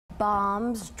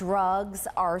Bombs, drugs,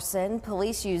 arson.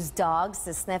 Police use dogs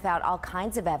to sniff out all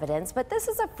kinds of evidence, but this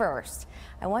is a first.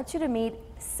 I want you to meet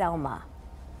Selma.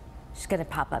 She's going to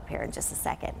pop up here in just a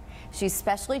second. She's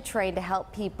specially trained to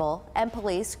help people and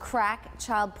police crack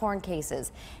child porn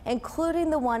cases, including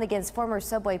the one against former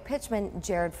Subway pitchman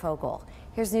Jared Fogle.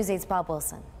 Here's News 8's Bob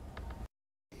Wilson.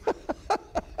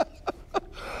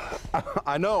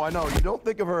 I know. You don't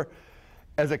think of her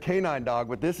as a canine dog,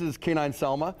 but this is canine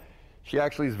Selma. She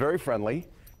actually is very friendly,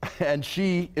 and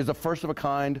she is a first of a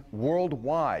kind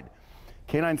worldwide.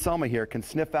 Canine Selma here can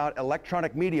sniff out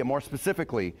electronic media, more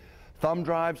specifically thumb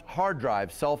drives, hard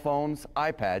drives, cell phones,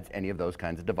 iPads, any of those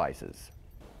kinds of devices.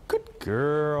 Good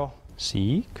girl.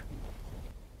 Seek.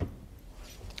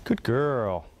 Good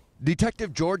girl.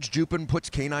 Detective George Jupin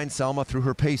puts canine Selma through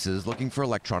her paces looking for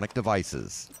electronic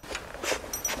devices.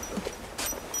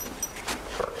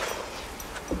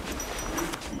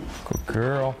 Good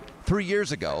girl. 3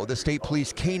 years ago, the State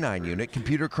Police Canine Unit,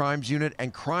 Computer Crimes Unit,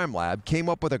 and Crime Lab came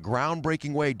up with a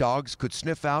groundbreaking way dogs could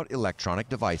sniff out electronic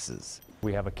devices.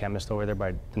 We have a chemist over there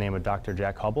by the name of Dr.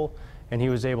 Jack Hubble, and he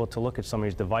was able to look at some of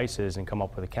these devices and come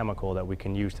up with a chemical that we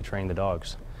can use to train the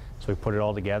dogs. So we put it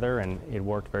all together, and it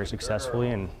worked very successfully,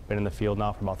 and been in the field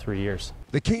now for about 3 years.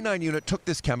 The Canine Unit took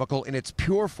this chemical in its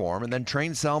pure form and then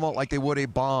trained Selma like they would a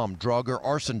bomb, drug, or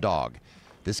arson dog.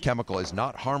 This chemical is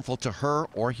not harmful to her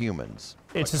or humans.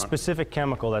 It's a specific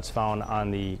chemical that's found on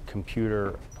the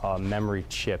computer memory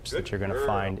chips that you're going to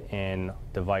find in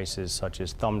devices such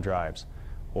as thumb drives,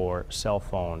 or cell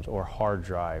phones, or hard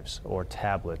drives, or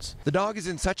tablets. The dog is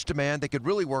in such demand they could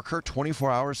really work her 24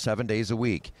 hours, 7 days a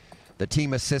week. The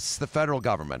team assists the federal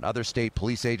government, other state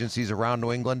police agencies around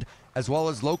New England, as well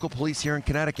as local police here in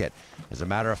Connecticut. As a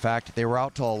matter of fact, they were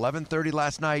out till 11:30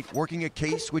 last night working a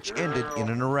case which ended in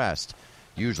an arrest.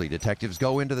 Usually detectives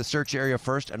go into the search area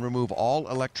first and remove all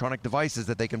electronic devices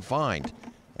that they can find,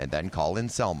 and then call in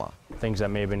Selma. Things that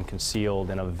may have been concealed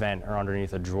in a vent or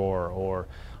underneath a drawer, or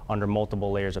under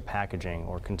multiple layers of packaging,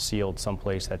 or concealed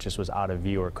someplace that just was out of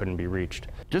view or couldn't be reached.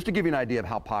 Just to give you an idea of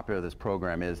how popular this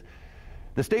program is,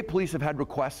 the state police have had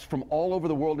requests from all over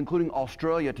the world, including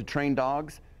Australia, to train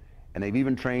dogs, and they've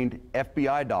even trained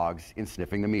FBI dogs in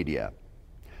sniffing the media.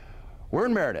 We're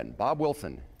in Meriden. Bob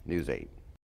Wilson, News 8.